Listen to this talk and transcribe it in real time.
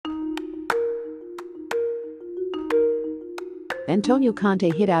Antonio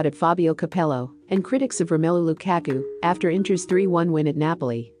Conte hit out at Fabio Capello and critics of Romelu Lukaku after Inter's 3-1 win at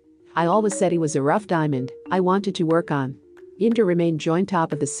Napoli. I always said he was a rough diamond I wanted to work on. Inter remained joint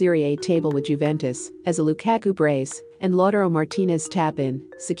top of the Serie A table with Juventus as a Lukaku brace and Lautaro Martinez tap-in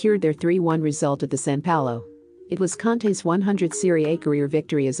secured their 3-1 result at the San Paolo. It was Conte's 100th Serie A career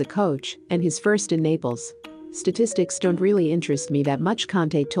victory as a coach and his first in Naples. Statistics don't really interest me that much,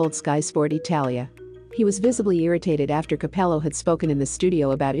 Conte told Sky Sport Italia. He was visibly irritated after Capello had spoken in the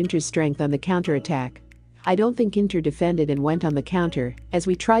studio about Inter's strength on the counter-attack. I don't think Inter defended and went on the counter, as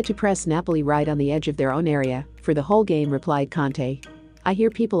we tried to press Napoli right on the edge of their own area for the whole game, replied Conte. I hear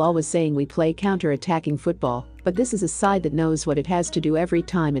people always saying we play counter-attacking football, but this is a side that knows what it has to do every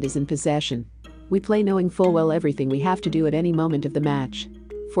time it is in possession. We play knowing full well everything we have to do at any moment of the match.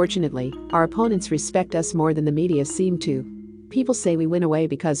 Fortunately, our opponents respect us more than the media seem to. People say we win away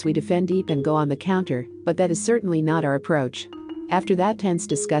because we defend deep and go on the counter, but that is certainly not our approach. After that tense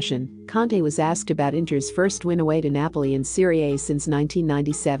discussion, Conte was asked about Inter's first win away to Napoli in Serie A since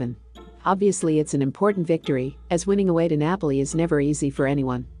 1997. Obviously it's an important victory, as winning away to Napoli is never easy for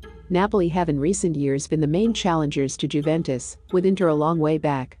anyone. Napoli have in recent years been the main challengers to Juventus, with Inter a long way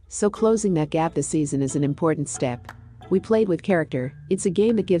back, so closing that gap this season is an important step. We played with character, it's a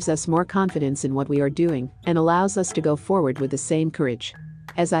game that gives us more confidence in what we are doing and allows us to go forward with the same courage.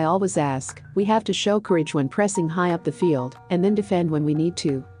 As I always ask, we have to show courage when pressing high up the field and then defend when we need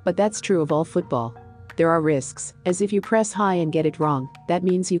to, but that's true of all football. There are risks, as if you press high and get it wrong, that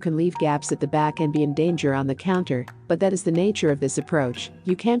means you can leave gaps at the back and be in danger on the counter, but that is the nature of this approach,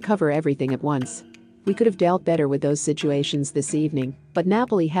 you can't cover everything at once. We could have dealt better with those situations this evening, but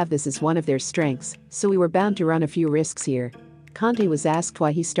Napoli have this as one of their strengths, so we were bound to run a few risks here. Conte was asked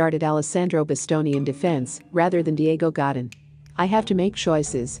why he started Alessandro Bastoni in defense rather than Diego Godin. I have to make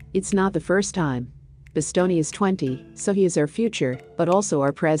choices, it's not the first time. Bastoni is 20, so he is our future, but also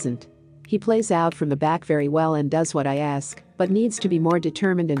our present. He plays out from the back very well and does what I ask, but needs to be more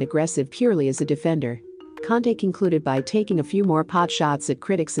determined and aggressive purely as a defender. Conte concluded by taking a few more pot shots at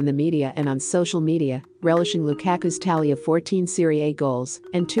critics in the media and on social media, relishing Lukaku's tally of 14 Serie A goals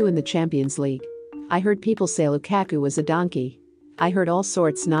and 2 in the Champions League. I heard people say Lukaku was a donkey. I heard all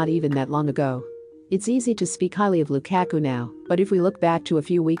sorts not even that long ago. It's easy to speak highly of Lukaku now, but if we look back to a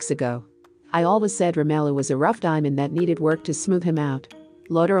few weeks ago, I always said Romelu was a rough diamond that needed work to smooth him out.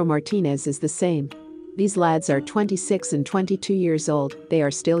 Lautaro Martinez is the same. These lads are 26 and 22 years old, they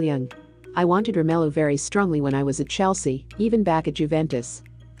are still young. I wanted Romelu very strongly when I was at Chelsea, even back at Juventus.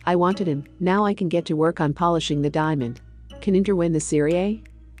 I wanted him, now I can get to work on polishing the diamond. Can Inter win the Serie A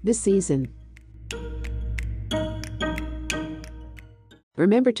this season?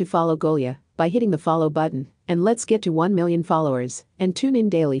 Remember to follow Golia by hitting the follow button, and let's get to 1 million followers, and tune in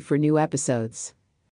daily for new episodes.